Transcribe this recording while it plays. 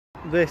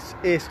this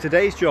is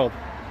today's job.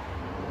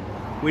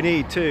 We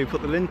need to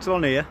put the lintel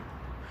on here.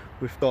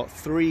 We've got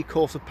 3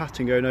 course of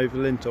pattern going over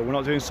the lintel. We're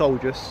not doing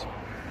soldiers.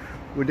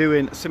 We're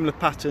doing a similar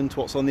pattern to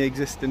what's on the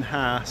existing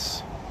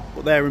house,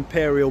 but they're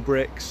imperial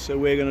bricks, so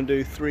we're going to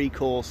do 3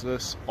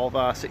 courses of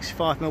our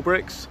 65mm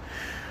bricks.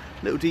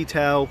 Little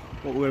detail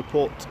what we're going to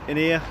put in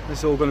here. This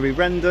is all going to be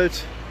rendered.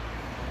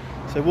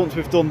 So once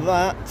we've done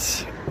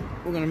that,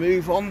 we're going to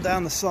move on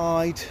down the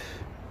side.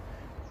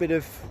 Bit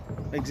of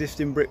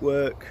existing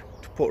brickwork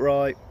to put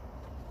right.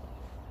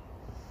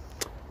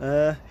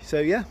 So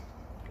yeah,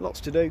 lots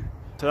to do.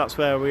 So that's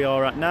where we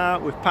are at now.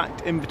 We've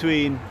packed in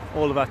between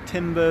all of our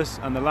timbers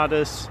and the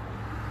ladders.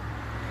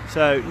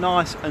 So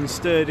nice and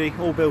sturdy,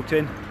 all built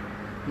in.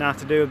 Now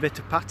to do a bit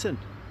of pattern.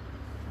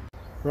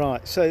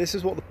 Right, so this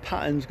is what the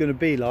pattern's going to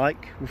be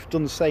like. We've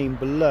done the same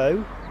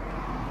below.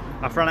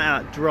 I've run it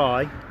out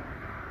dry,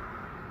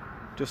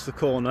 just the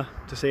corner,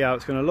 to see how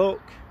it's going to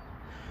look.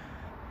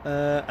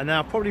 And then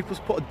I'll probably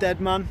just put a dead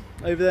man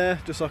over there,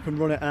 just so I can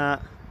run it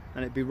out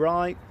and it'd be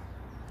right.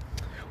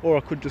 Or I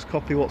could just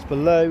copy what's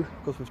below,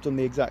 because we've done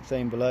the exact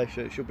same below,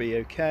 so it should be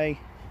okay.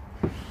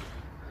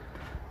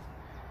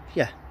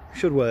 Yeah,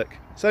 should work.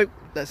 So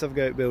let's have a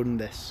go at building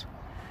this.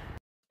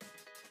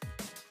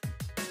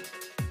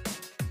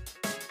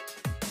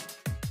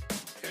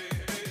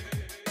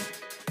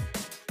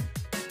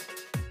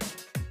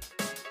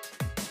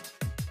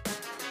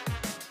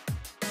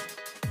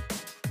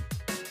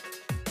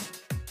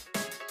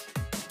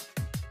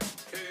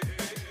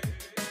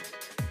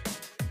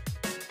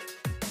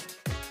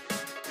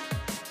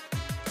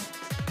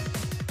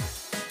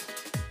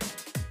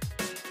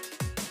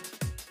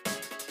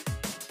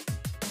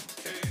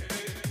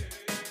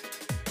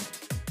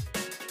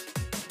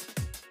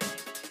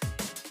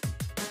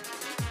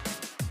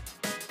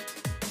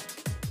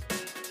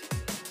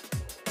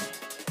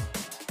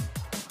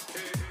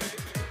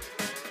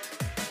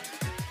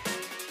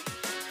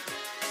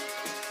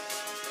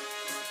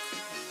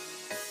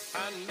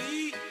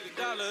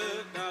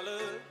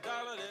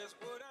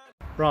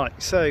 Right,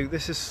 so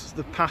this is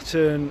the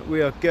pattern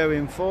we are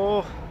going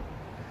for.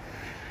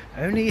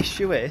 Only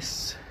issue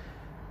is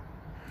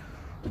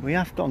we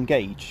have got on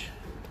gauge.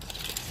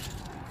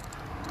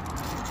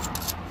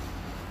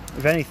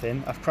 If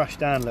anything, I've crashed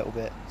down a little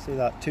bit. See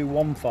that?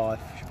 215,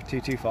 should be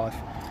 225.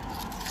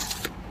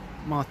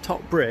 My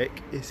top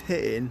brick is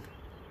hitting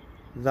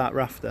that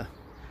rafter.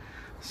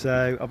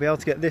 So I'll be able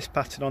to get this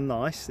pattern on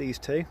nice, these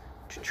two.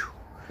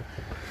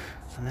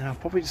 And then I'll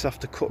probably just have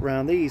to cut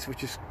round these,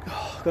 which is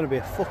going to be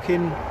a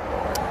fucking...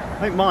 I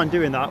don't mind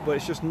doing that, but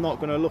it's just not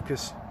going to look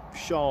as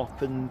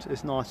sharp and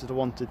as nice as I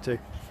wanted to.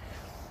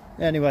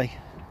 Anyway,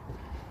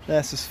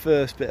 there's this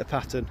first bit of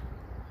pattern.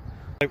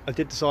 I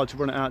did decide to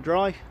run it out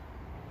dry,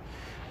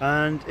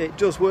 and it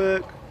does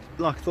work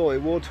like I thought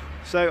it would.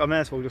 So I may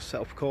as well just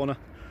set up a corner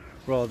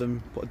rather than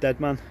put a dead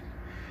man.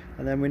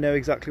 And then we know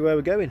exactly where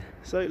we're going.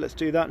 So let's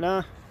do that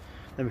now,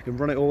 then we can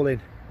run it all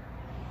in.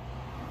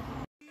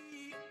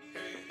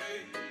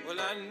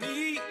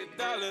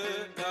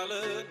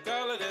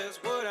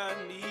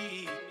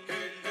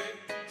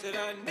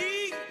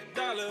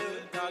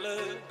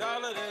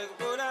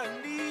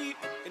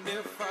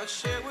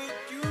 Share with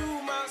you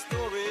my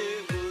story.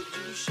 Would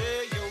you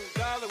share your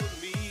dollar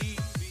with me?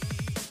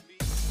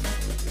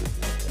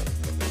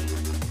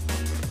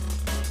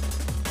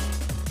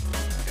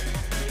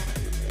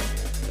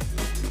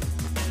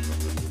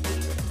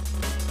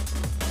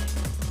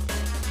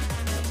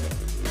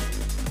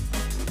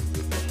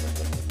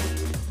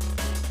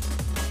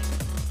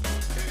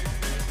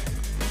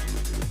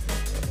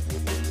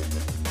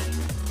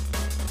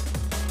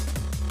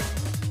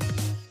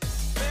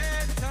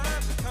 Bad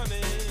times are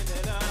coming.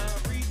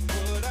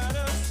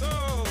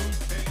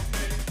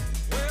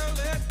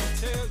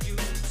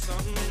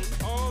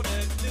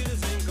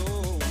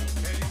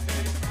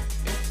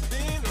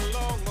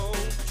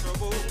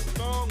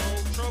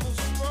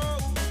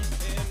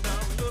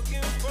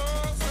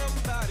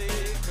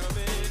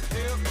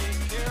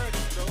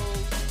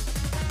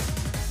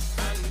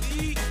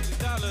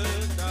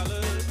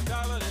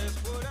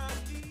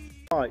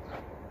 Right,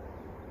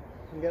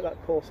 can get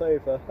that course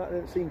over. That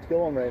didn't seem to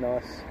go on very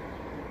nice,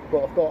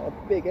 but I've got a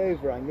big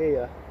overhang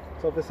here.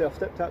 So obviously I've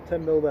stepped out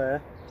 10mm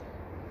there.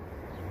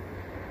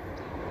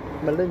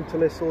 My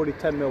lintel is already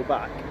 10mm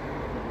back,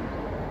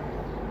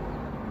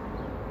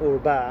 or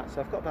about,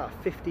 so I've got about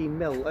a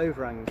 15mm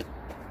overhang.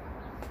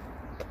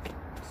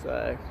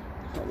 So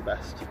it's not the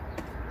best.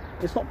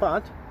 It's not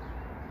bad.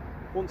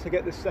 Once I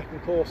get this second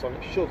course on,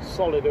 it should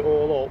solid it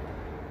all up.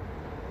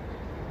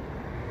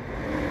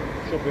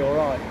 Should be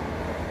alright.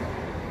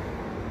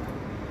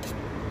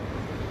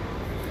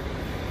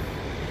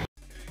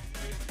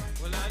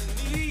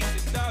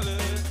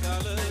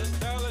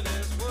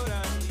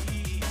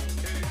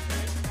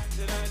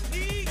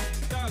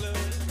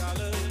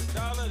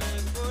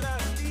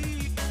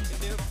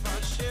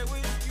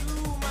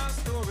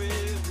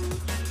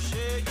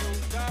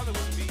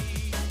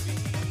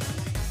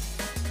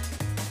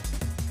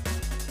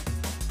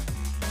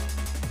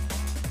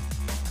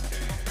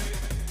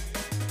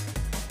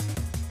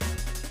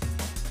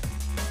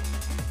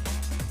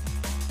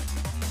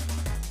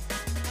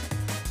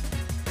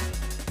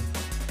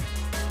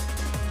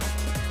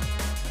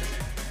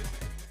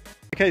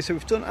 Okay, so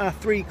we've done our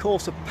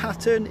 3-courser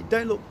pattern. It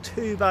don't look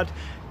too bad.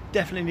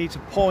 Definitely need to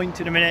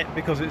point in a minute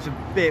because it's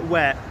a bit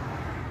wet.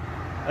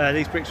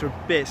 These bricks are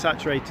a bit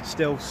saturated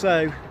still,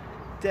 so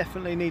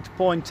definitely need to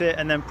point it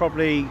and then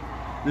probably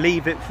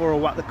leave it for a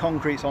while. The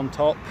concrete's on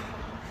top.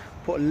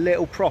 Put a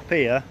little prop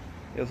here.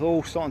 It was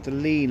all starting to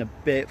lean a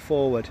bit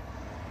forward,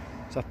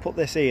 so I've put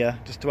this here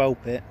just to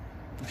help it.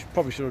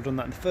 Probably should have done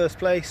that in the first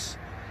place,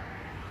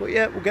 but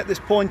yeah, we'll get this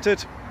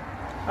pointed,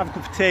 have a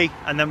cup of tea,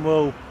 and then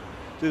we'll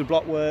do the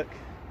block work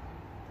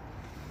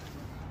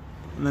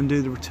and then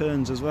do the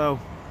returns as well.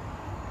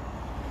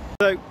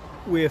 So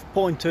we have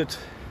pointed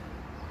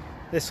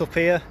this up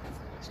here.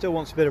 Still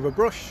wants a bit of a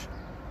brush,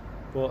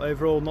 but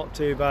overall not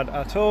too bad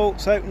at all.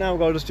 So now we've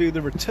got to just do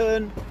the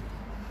return,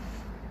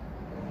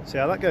 see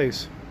how that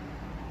goes.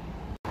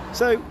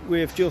 So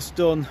we've just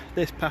done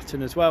this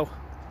pattern as well.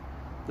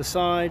 The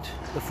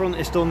front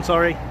is done,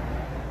 sorry,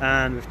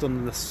 and we've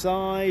done the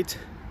side.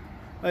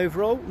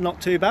 Overall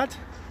not too bad.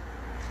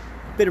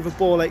 Bit of a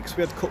ball ache because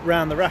we had to cut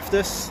round the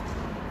rafters,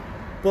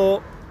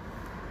 but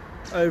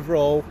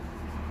overall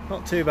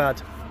not too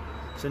bad.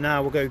 So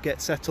now we'll go get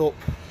set up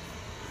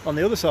on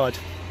the other side.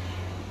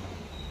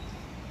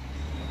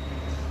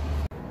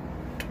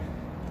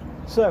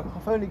 So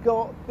I've only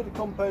got a bit of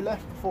compo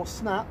left before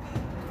snap,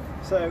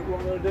 so what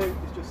I'm going to do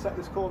is just set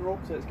this corner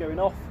up so it's going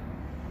off,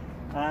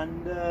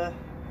 and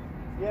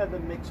yeah,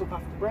 then mix up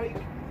after break.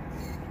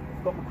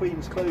 I've got my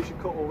Queen's closure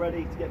cut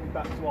already to get me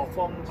back to our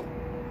pond,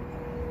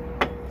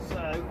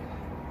 so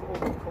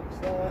put all the cups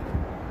there.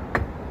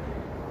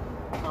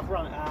 I've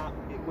run it out,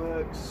 it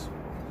works,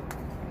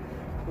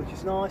 which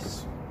is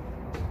nice.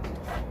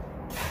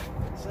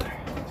 So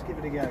let's give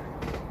it a go.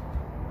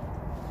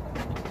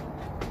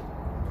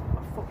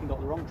 I've fucking got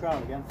the wrong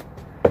trowel again.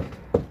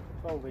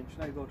 12 inch,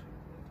 no good.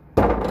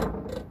 10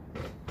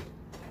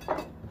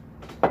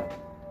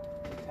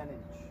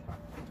 inch.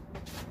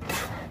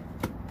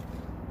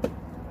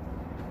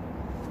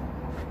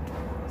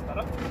 Is that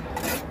up?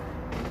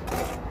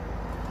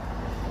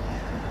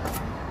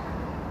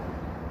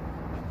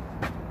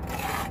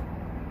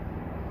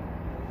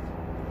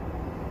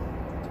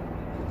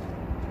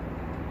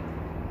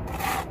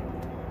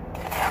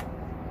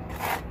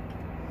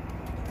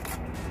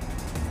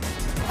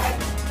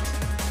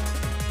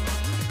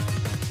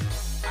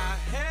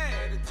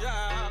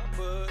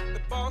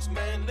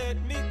 Man let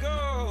me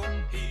go.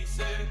 He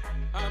said,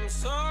 I'm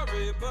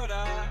sorry, but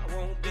I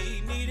won't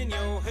be needing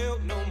your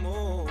help no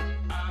more.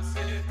 I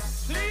said,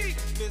 please,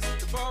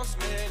 Mr. Boss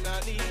Man, I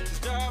need this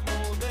job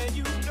more than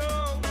you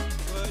know.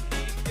 But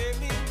he gave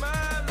me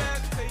my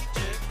last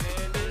paycheck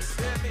and it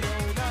set me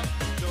on out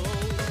the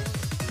door.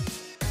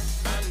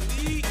 I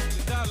need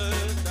the dollar,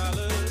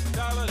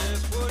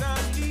 that's what I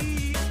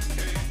need.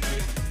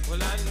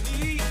 Well, I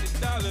need the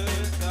dollar,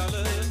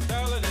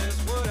 that's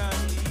what I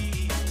need.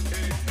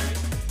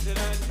 I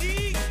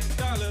need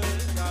dollar,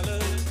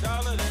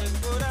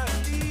 that's what I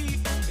need.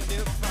 And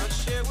if I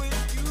share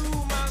with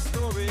you my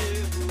story,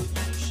 would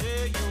you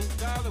share your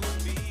dollar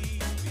with me?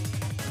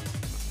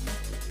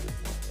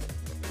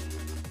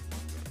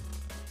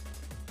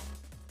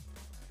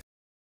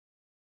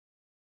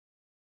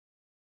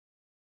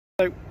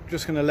 So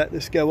just going to let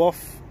this go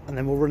off and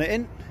then we'll run it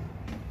in.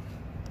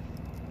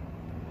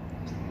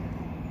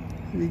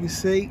 You can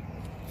see,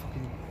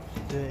 fucking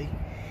dirty.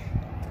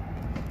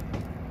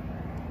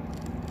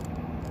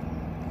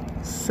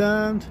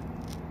 Sand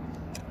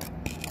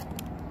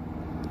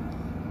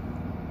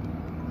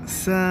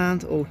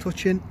all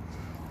touching,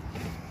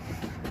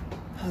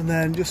 and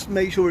then just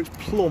make sure it's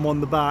plumb on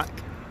the back,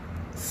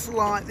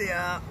 slightly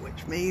out,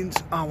 which means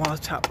I want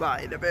to tap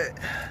that in a bit.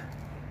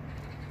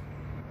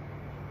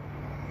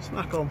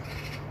 Smack on.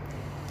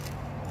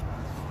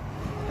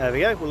 There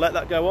we go, we'll let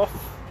that go off,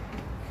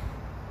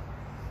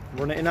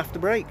 run it in after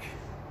break.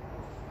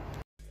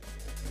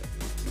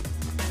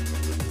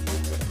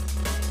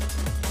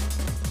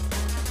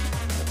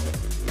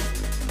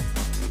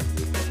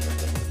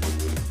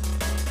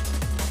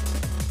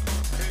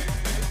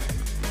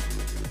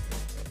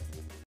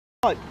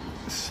 Right,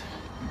 let's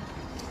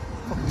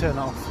fucking turn it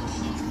off.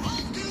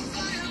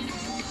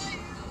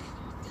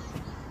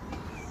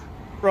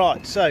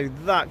 Right, so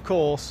that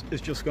course has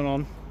just gone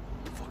on.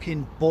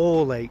 Fucking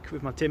ball ache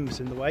with my timbers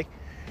in the way.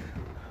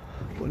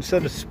 But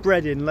instead of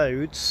spreading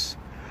loads,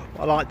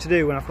 what I like to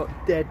do when I've got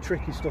dead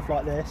tricky stuff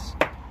like this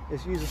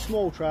is use a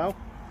small trowel,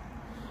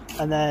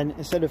 and then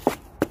instead of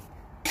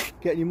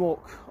getting your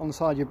muck on the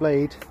side of your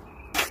blade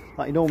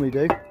like you normally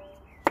do,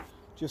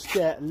 just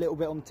get a little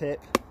bit on the tip,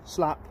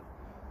 slap.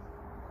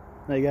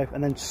 There you go,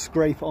 and then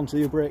scrape it onto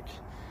your brick.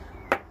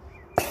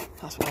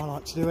 That's what I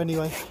like to do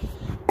anyway.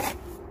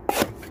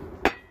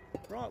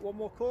 Right, one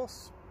more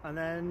course, and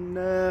then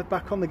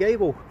back on the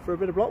gable for a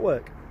bit of block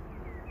work.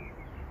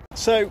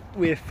 So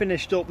we've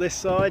finished up this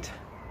side,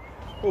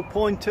 all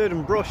pointed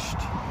and brushed.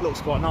 Looks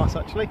quite nice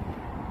actually.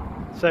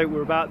 So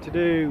we're about to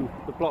do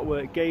the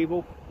Blockwork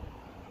Gable,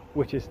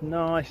 which is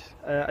nice.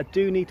 I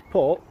do need to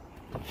put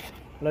a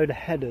load of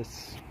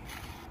headers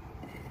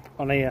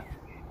on here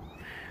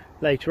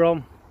later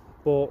on,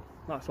 but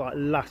that's like the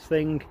last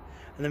thing.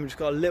 And and then we've just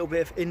got a little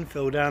bit of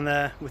infill down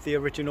there with the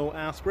original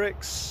house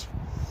bricks.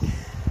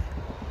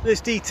 This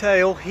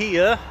detail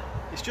here,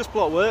 it's just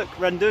block work,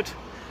 rendered.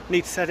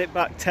 Need to set it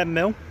back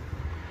 10mm,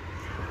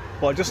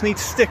 but I just need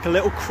to stick a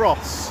little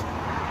cross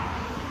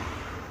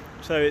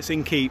so it's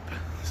in keep.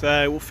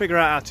 So we'll figure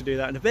out how to do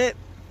that in a bit.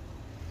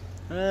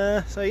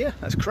 So yeah,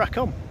 let's crack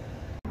on.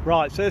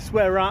 Right, so this is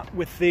where we're at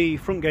with the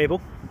front gable.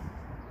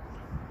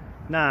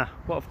 Now,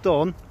 what I've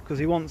done, because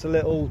he wants a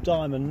little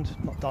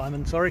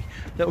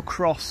little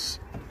cross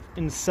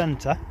in the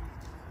centre,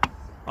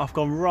 I've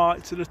gone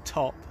right to the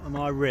top of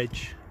my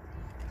ridge.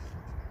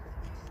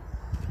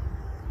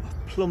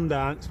 I've plumbed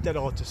down, it's dead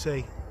hard to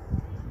see.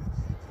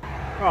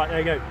 Right, there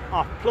you go.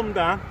 I've plumbed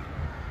down.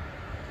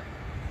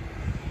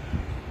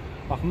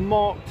 I've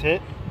marked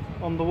it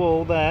on the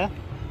wall there.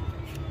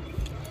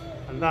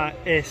 And that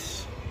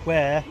is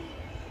where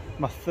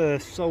my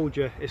first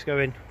soldier is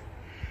going.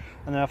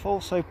 And then I've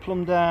also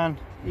plumbed down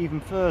even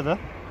further,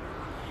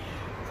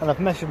 and I've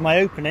measured my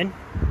opening,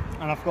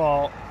 and I've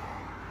got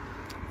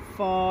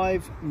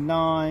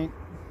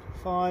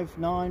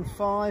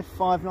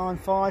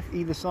 595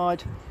 either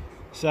side.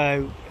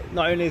 So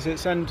not only is it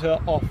centre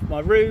off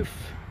my roof,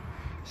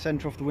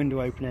 centre off the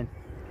window opening.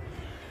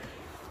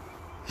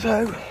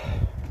 So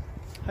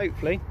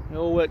hopefully it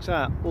all works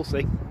out, we'll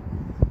see.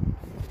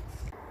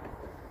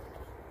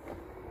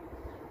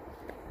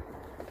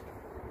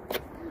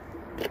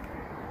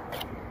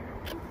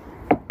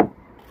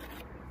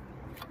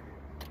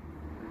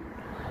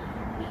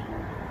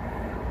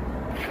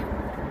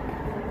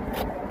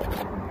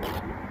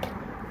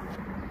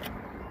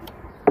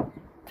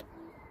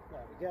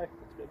 There we go,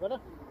 that's a bit better.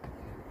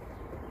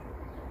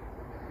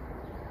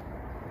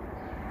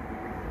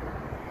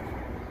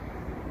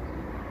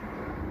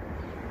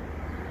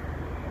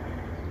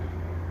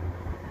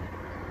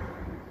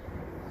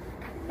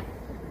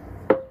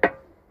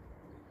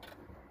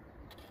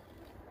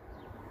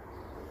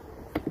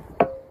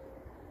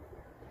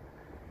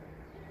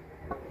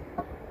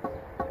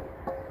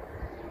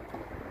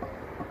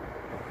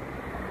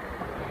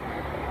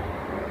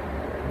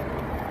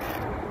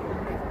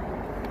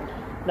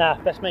 Now,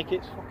 let's make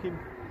it fucking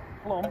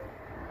plumb.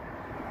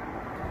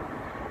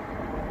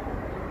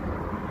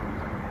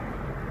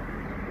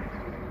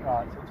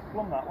 Right, so it's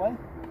plumb that way.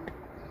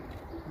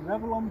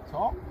 Level on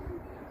top.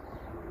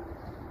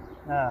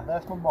 Now,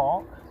 there's my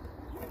mark.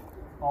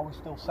 Are we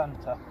still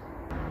centre?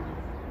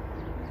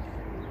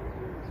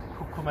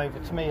 Could come over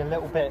to me a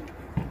little bit.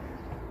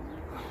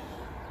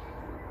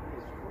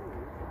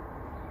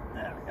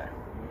 There we go.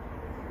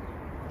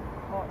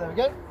 Right, there we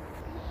go.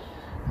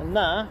 And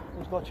now,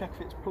 I've got to check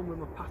if it's plumb with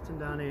my pattern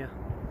down here.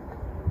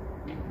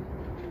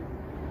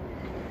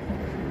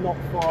 Not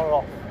far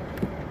off.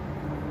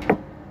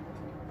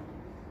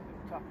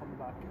 Tap on the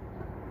back.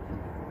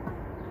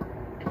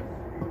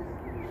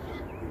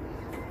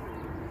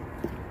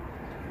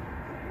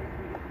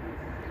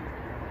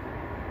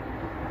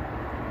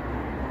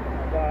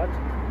 Not bad.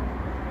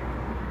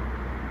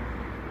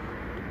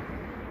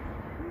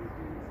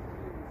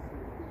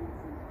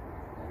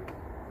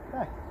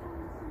 Okay.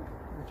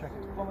 We'll check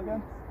it's plumb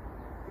again.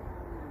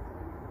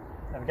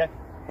 There we go.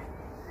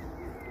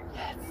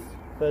 Yes.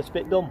 First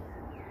bit done.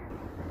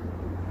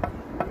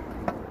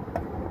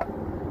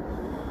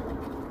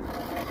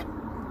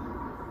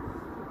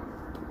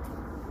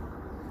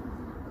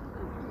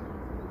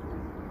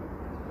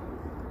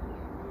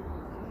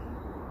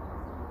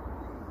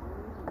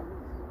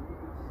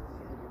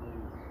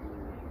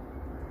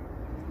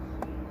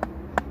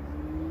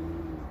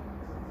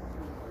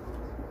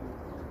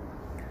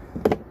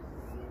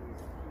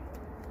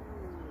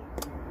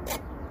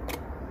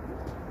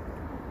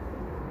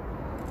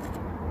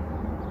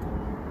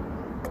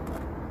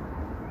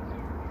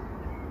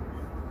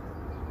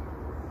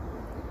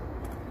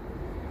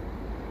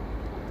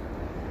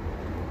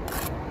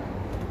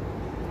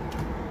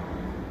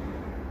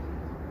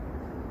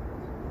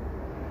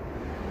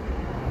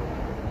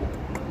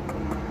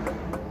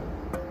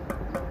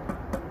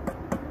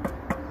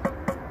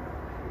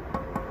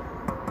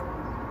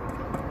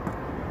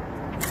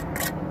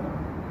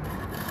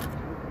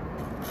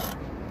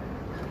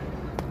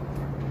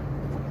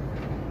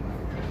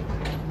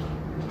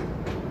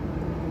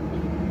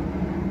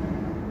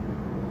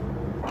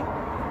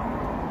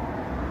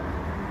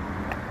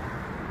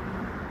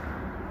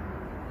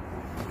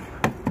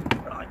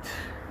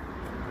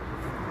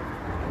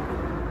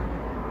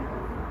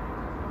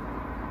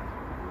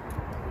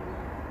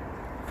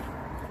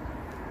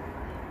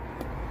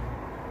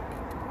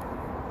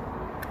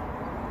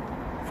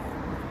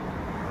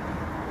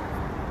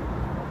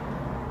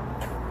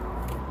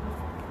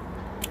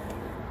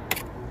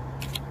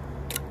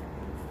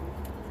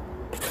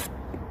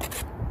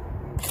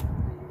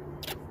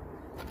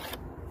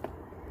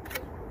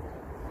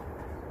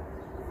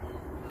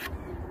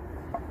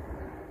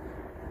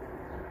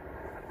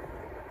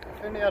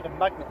 If only had a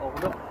magnet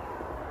holder.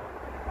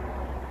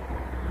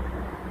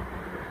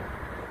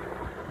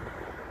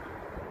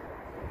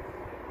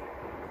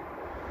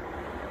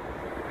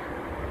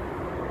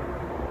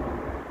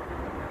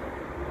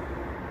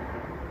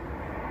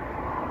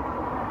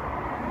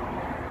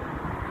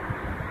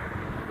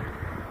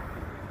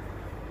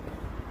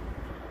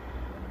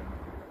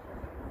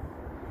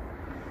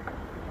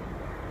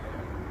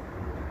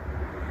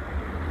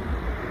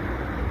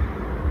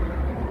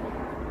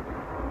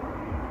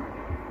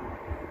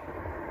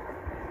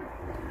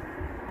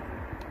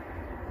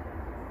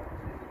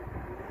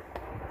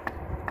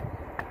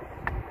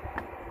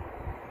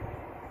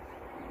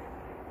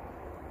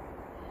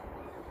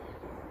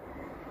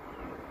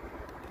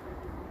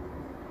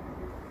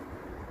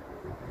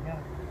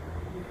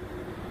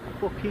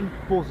 fucking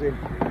buzzing.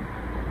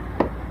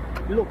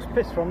 It looks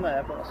pissed from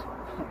there, but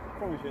I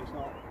promise you it's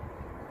not.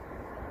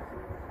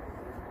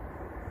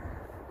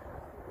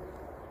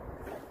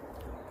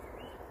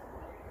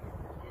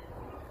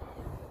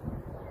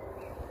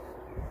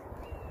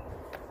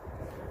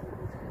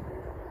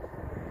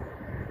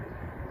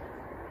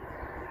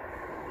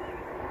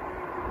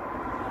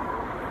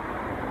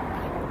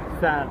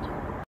 Sand.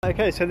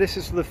 Okay, so this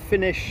is the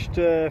finished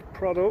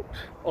product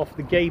of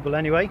the gable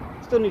anyway.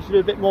 Still need to do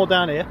a bit more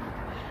down here,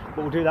 but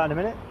we'll do that in a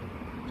minute.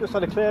 Just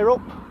had a clear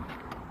up.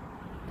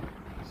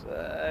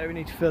 So we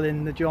need to fill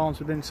in the joints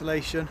with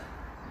insulation.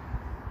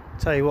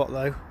 Tell you what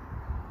though,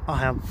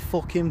 I am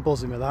fucking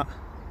buzzing with that.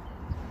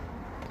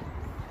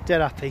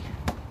 Dead happy.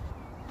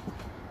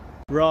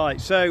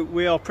 Right, so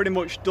we are pretty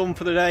much done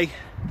for the day.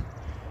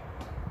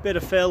 Bit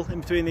of fill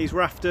in between these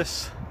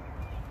rafters.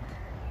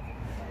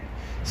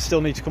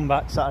 Still need to come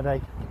back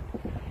Saturday.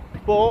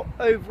 But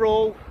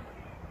overall,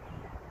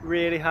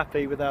 really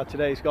happy with how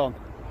today's gone.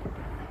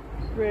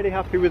 Really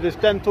happy with this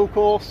dental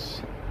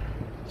course.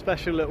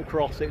 Special little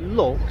cross. It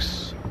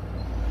looks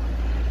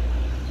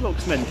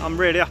mint. I'm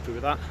really happy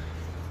with that.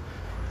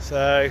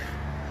 So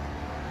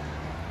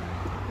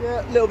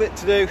yeah, a little bit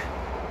to do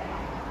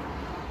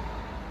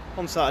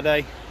on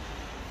Saturday,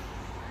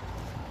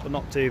 but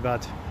not too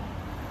bad.